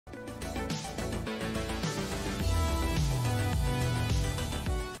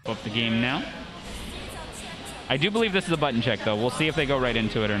up the game now. I do believe this is a button check, though. We'll see if they go right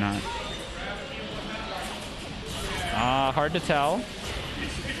into it or not. Hard to tell.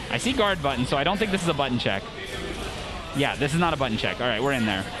 I see guard button, so I don't think this is a button check. Yeah, this is not a button check. All right, we're in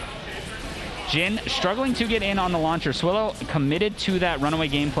there. Jin struggling to get in on the launcher. Swillo committed to that runaway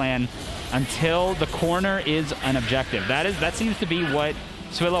game plan until the corner is an objective. That seems to be what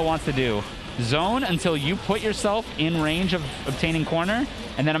Swillo wants to do. Zone until you put yourself in range of obtaining corner,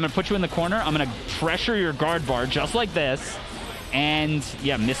 and then I'm going to put you in the corner. I'm going to pressure your guard bar just like this. And,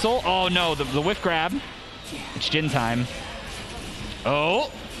 yeah, missile. Oh, no, the whiff grab. It's Jin time. Oh.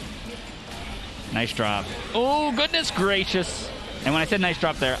 Nice drop. Oh, goodness gracious. And when I said nice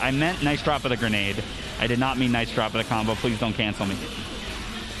drop there, I meant nice drop with a grenade. I did not mean nice drop with a combo. Please don't cancel me.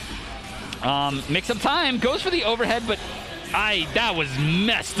 Mix-up time. Goes for the overhead, but that was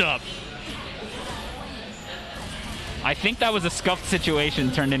messed up. I think that was a scuffed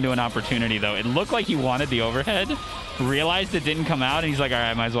situation turned into an opportunity, though. It looked like he wanted the overhead, realized it didn't come out, and he's like, all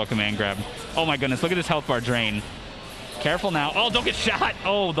right, might as well command grab. Oh, my goodness. Look at this health bar drain. Careful now. Oh, don't get shot.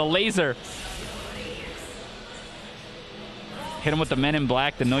 Oh, the laser. Hit him with the Men in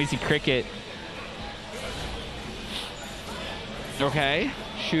Black, the noisy cricket. Okay.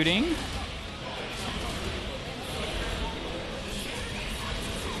 Shooting.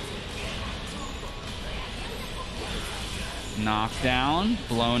 Knockdown.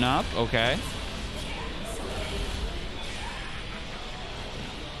 Blown up. Okay.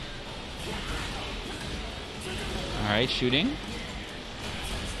 All right, shooting.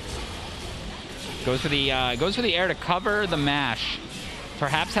 Goes for the air to cover the mash.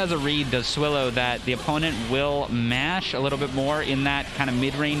 Perhaps has a read, does Swillo, that the opponent will mash a little bit more in that kind of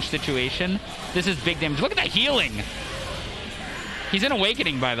mid-range situation. This is big damage. Look at that healing. He's in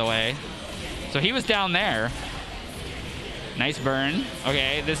Awakening, by the way. So he was down there. Nice burn.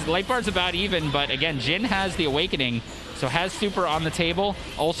 Okay, this light bar's about even, but again, Jin has the Awakening, so has super on the table.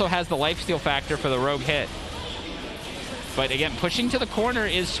 Also has the lifesteal factor for the rogue hit. But again, pushing to the corner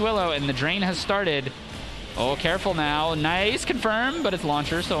is Swillo, and the drain has started. Oh, careful now. Nice confirm, but it's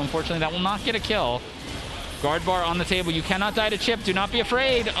launcher, so unfortunately that will not get a kill. Guard bar on the table. You cannot die to chip. Do not be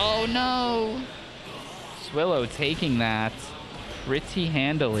afraid. Oh, no. Swillo taking that pretty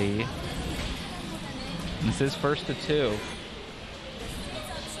handily. This is first to 2.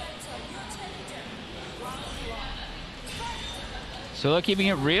 Swillo keeping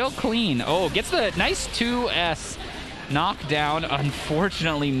it real clean. Oh, gets the nice 2S. Knockdown,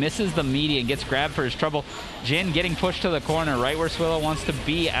 unfortunately misses the median, gets grabbed for his trouble. Jin getting pushed to the corner, right where Swillo wants to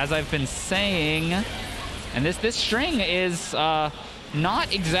be, as I've been saying. And this string is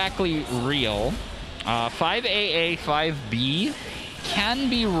not exactly real. 5AA, 5B can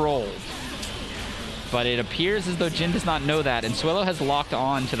be rolled. But it appears as though Jin does not know that, and Swillo has locked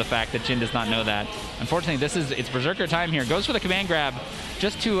on to the fact that Jin does not know that. Unfortunately, it's Berserker time here. Goes for the command grab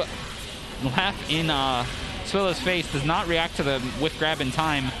just to laugh in Swillo's face. Does not react to the whiff grab in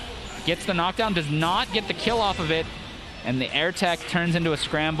time. Gets the knockdown, does not get the kill off of it. And the air tech turns into a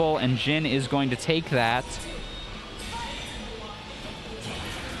scramble, and Jin is going to take that.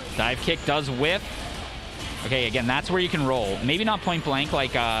 Dive kick does whiff. Okay, again, that's where you can roll. Maybe not point blank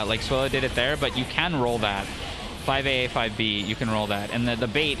like Swillo did it there, but you can roll that. 5AA, 5B, you can roll that. And the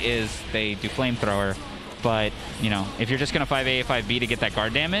bait is they do flamethrower. But, you know, if you're just going to 5AA, 5B to get that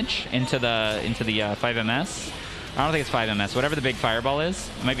guard damage into the 5MS, I don't think it's 5MS. Whatever the big fireball is,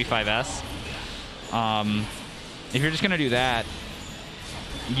 it might be 5S. If you're just going to do that,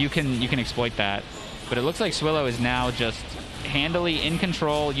 you can exploit that. But it looks like Swillo is now just handily in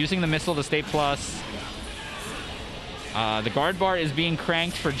control, using the missile to stay plus. The guard bar is being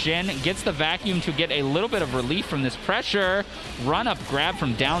cranked for Jin. Gets the vacuum to get a little bit of relief from this pressure. Run up grab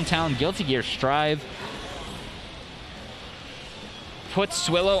from downtown. Guilty Gear Strive. Puts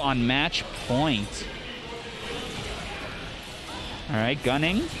Swillo on match point. All right,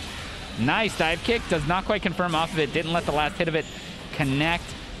 gunning. Nice dive kick. Does not quite confirm off of it. Didn't let the last hit of it connect.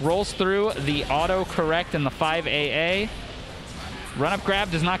 Rolls through the auto correct in the 5AA. Run up grab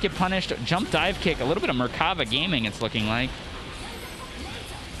does not get punished. Jump dive kick. A little bit of Merkava gaming, it's looking like.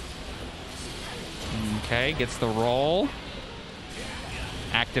 Okay, gets the roll.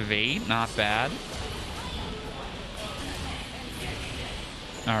 Activate. Not bad.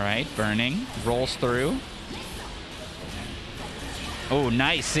 All right, burning. Rolls through. Oh,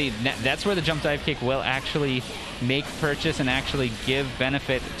 nice. See, that's where the jump dive kick will actually make purchase and actually give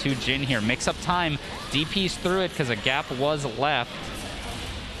benefit to Jin here. Mix up time. DP's through it because a gap was left.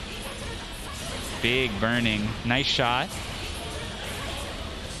 Big burning. Nice shot.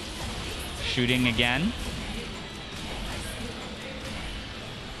 Shooting again.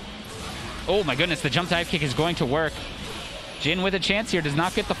 Oh my goodness, the jump dive kick is going to work. Jin with a chance here, does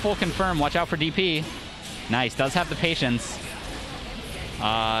not get the full confirm. Watch out for DP. Nice, does have the patience.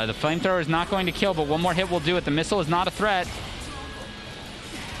 The flamethrower is not going to kill, but one more hit will do it. The missile is not a threat.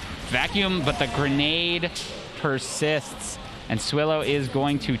 Vacuum, but the grenade persists. And Swillo is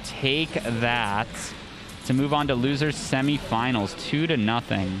going to take that to move on to losers semifinals,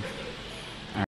 2-0.